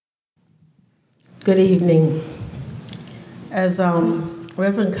Good evening. As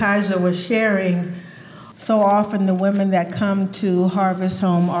Reverend Kaiser was sharing, so often the women that come to Harvest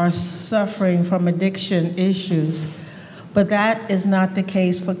Home are suffering from addiction issues, but that is not the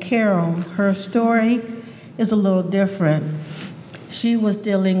case for Carol. Her story is a little different. She was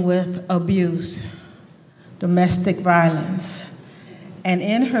dealing with abuse, domestic violence. And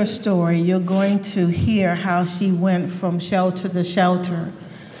in her story, you're going to hear how she went from shelter to shelter,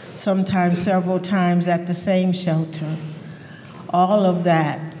 sometimes several times at the same shelter. All of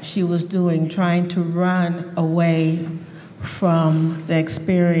that she was doing, trying to run away from the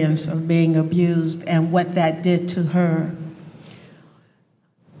experience of being abused and what that did to her.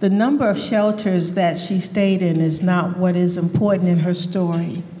 The number of shelters that she stayed in is not what is important in her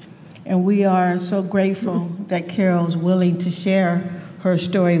story. And we are so grateful that Carol's willing to share her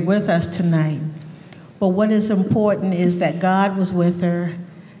story with us tonight. But what is important is that God was with her,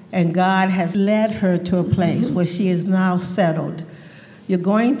 and God has led her to a place where she is now settled. You're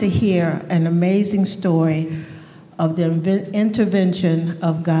going to hear an amazing story of the intervention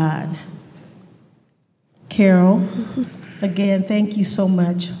of God. Carol, again, thank you so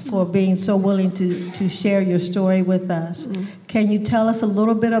much for being so willing to share your story with us. Can you tell us a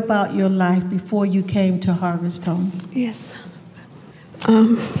little bit about your life before you came to Harvest Home? Yes.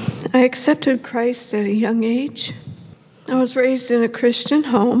 I accepted Christ at a young age. I was raised in a Christian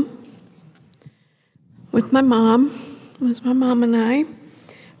home with my mom. It was my mom and I.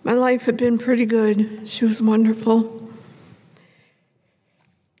 My life had been pretty good. She was wonderful.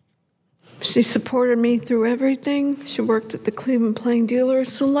 She supported me through everything. She worked at the Cleveland Plain Dealer,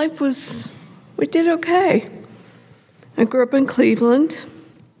 so we did okay. I grew up in Cleveland.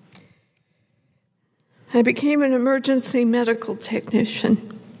 I became an emergency medical technician.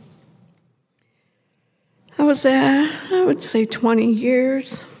 I was there, I would say 20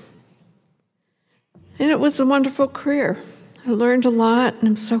 years. And it was a wonderful career. I learned a lot, and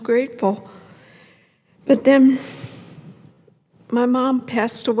I'm so grateful. But then my mom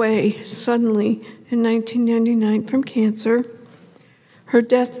passed away suddenly in 1999 from cancer. Her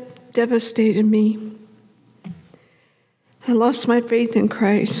death devastated me. I lost my faith in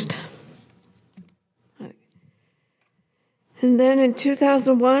Christ. And then in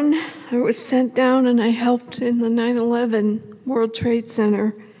 2001, I was sent down and I helped in the 9/11 World Trade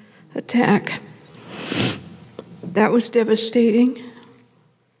Center attack. That was devastating.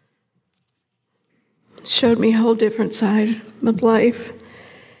 It showed me a whole different side of life.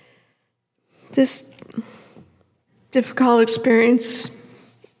 This difficult experience,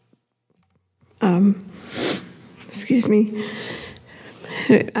 I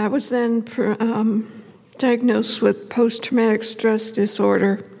was then diagnosed with post-traumatic stress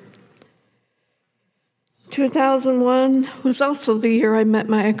disorder. 2001 was also the year I met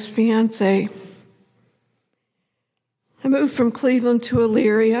my ex-fiancé. I moved from Cleveland to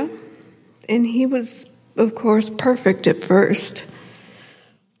Elyria, and he was, of course, perfect at first.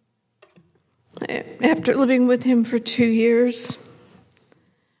 After living with him for 2 years,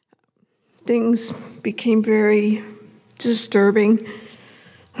 things became very disturbing.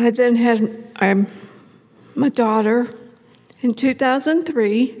 I then had my daughter in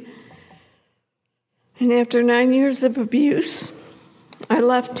 2003, and after 9 years of abuse, I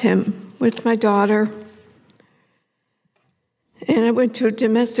left him with my daughter, and I went to a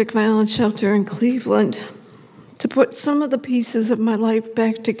domestic violence shelter in Cleveland to put some of the pieces of my life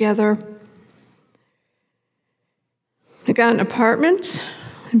back together. I got an apartment,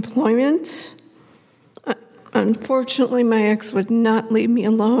 employment. Unfortunately, my ex would not leave me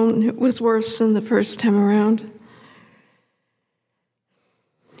alone. It was worse than the first time around.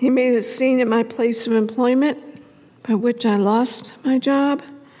 He made a scene at my place of employment, by which I lost my job.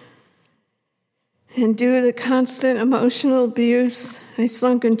 And due to the constant emotional abuse, I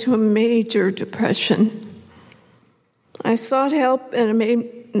sunk into a major depression. I sought help at a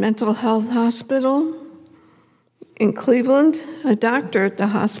mental health hospital in Cleveland. A doctor at the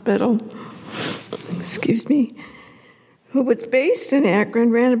hospital, who was based in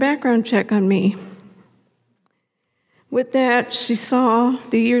Akron, ran a background check on me. With that, she saw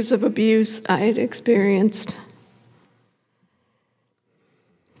the years of abuse I had experienced.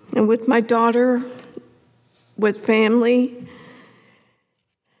 And with my daughter, with family,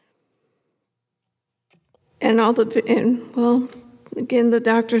 again, the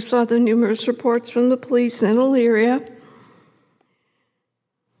doctor saw the numerous reports from the police in Elyria,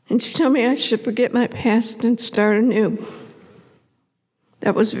 and she told me I should forget my past and start anew.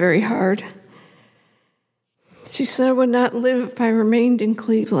 That was very hard. She said I would not live if I remained in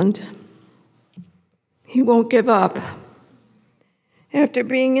Cleveland. He won't give up. After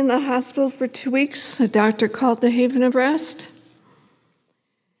being in the hospital for 2 weeks, a doctor called the Haven of Rest.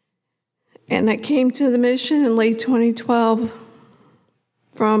 And I came to the mission in late 2012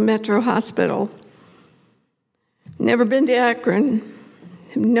 from Metro Hospital. Never been to Akron.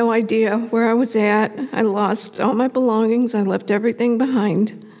 Have no idea where I was at. I lost all my belongings. I left everything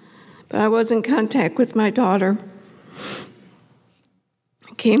behind. But I was in contact with my daughter.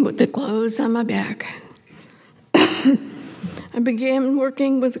 I came with the clothes on my back. I began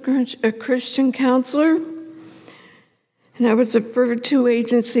working with a Christian counselor, and I was referred to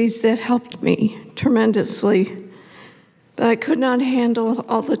agencies that helped me tremendously. But I could not handle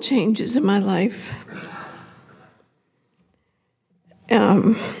all the changes in my life.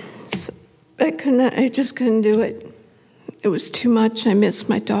 I just couldn't do it. It was too much. I missed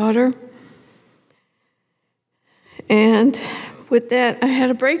my daughter. And with that, I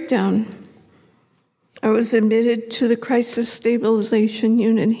had a breakdown. I was admitted to the Crisis Stabilization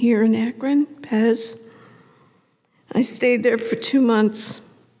Unit here in Akron, PEZ. I stayed there for 2 months.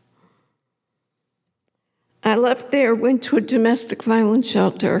 I left there, went to a domestic violence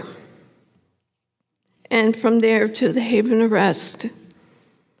shelter, and from there to the Haven of Rest.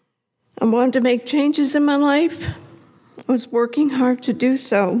 I wanted to make changes in my life. I was working hard to do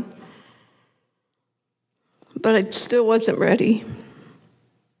so, but I still wasn't ready.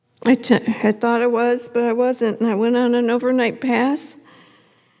 I thought I was, but I wasn't, and I went on an overnight pass,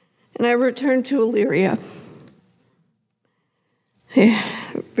 and I returned to Elyria.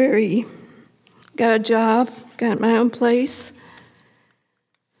 Got a job, got my own place.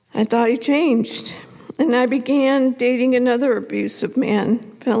 I thought he changed, and I began dating another abusive man,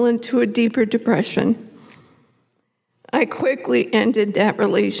 fell into a deeper depression. I quickly ended that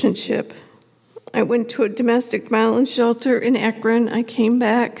relationship. I went to a domestic violence shelter in Akron. I came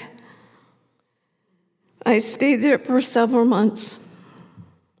back. I stayed there for several months.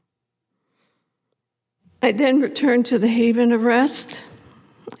 I then returned to the Haven of Rest,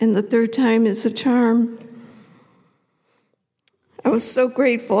 and the third time is a charm. I was so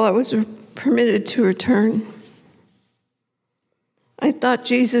grateful I was permitted to return. I thought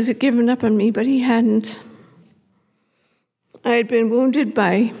Jesus had given up on me, but he hadn't. I had been wounded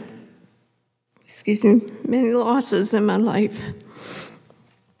by, many losses in my life,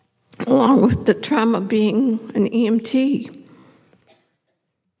 along with the trauma of being an EMT.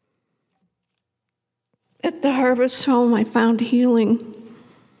 At the Harvest Home, I found healing.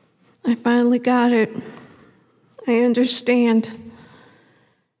 I finally got it. I understand.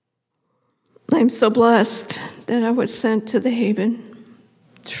 I'm so blessed that I was sent to the Haven.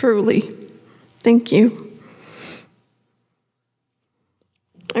 Truly. Thank you.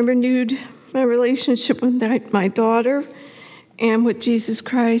 I renewed my relationship with my daughter and with Jesus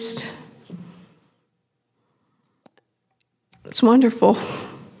Christ. It's wonderful.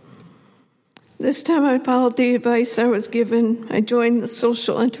 This time I followed the advice I was given. I joined the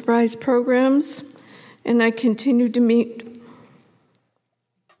social enterprise programs, and I continued to meet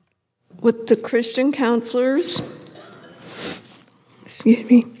with the Christian counselors.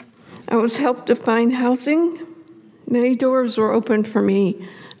 I was helped to find housing. Many doors were opened for me,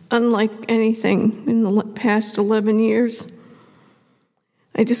 unlike anything in the past 11 years.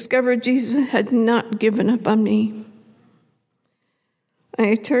 I discovered Jesus had not given up on me.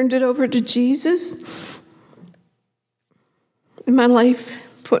 I turned it over to Jesus and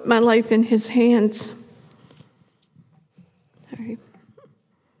put my life in his hands. Sorry.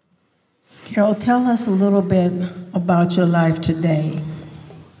 Carol, tell us a little bit about your life today.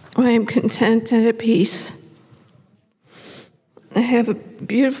 I am content and at peace. I have a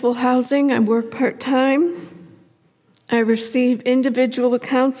beautiful housing. I work part-time. I receive individual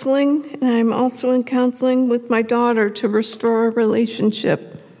counseling, and I'm also in counseling with my daughter to restore our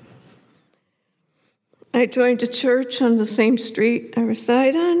relationship. I joined a church on the same street I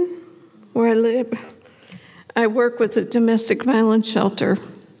reside on, where I live. I work with a domestic violence shelter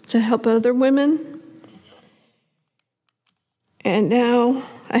to help other women. And now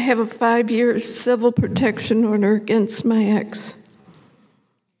I have a 5-year civil protection order against my ex.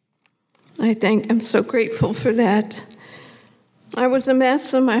 I'm so grateful for that. I was a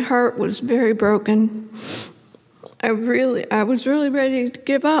mess and my heart was very broken. I was really ready to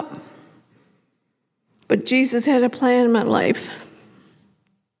give up. But Jesus had a plan in my life.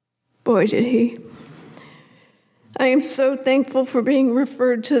 Boy, did he. I am so thankful for being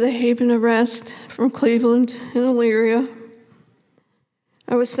referred to the Haven of Rest from Cleveland and Elyria.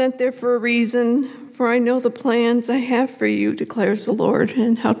 I was sent there for a reason, for I know the plans I have for you, declares the Lord,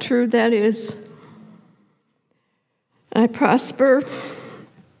 and how true that is. I prosper.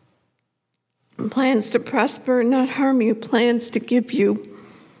 plans to prosper and not harm you, plans to give you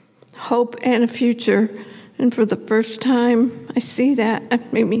hope and a future. And for the first time, I see that.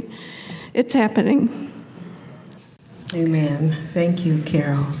 It's happening. Amen. Thank you,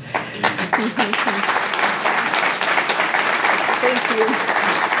 Carol. Thank you.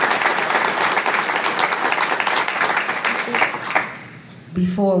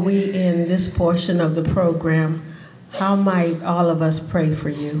 Before we end this portion of the program, how might all of us pray for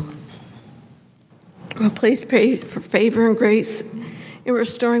you? Well, please pray for favor and grace in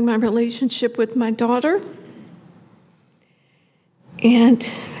restoring my relationship with my daughter. And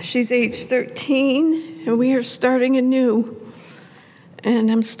she's age 13, and we are starting anew.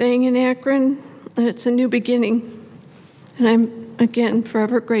 And I'm staying in Akron, and it's a new beginning. And I'm, again,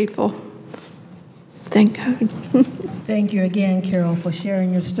 forever grateful. Thank God. Thank you again, Carol, for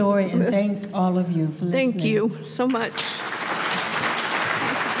sharing your story, and thank all of you for listening. Thank you so much.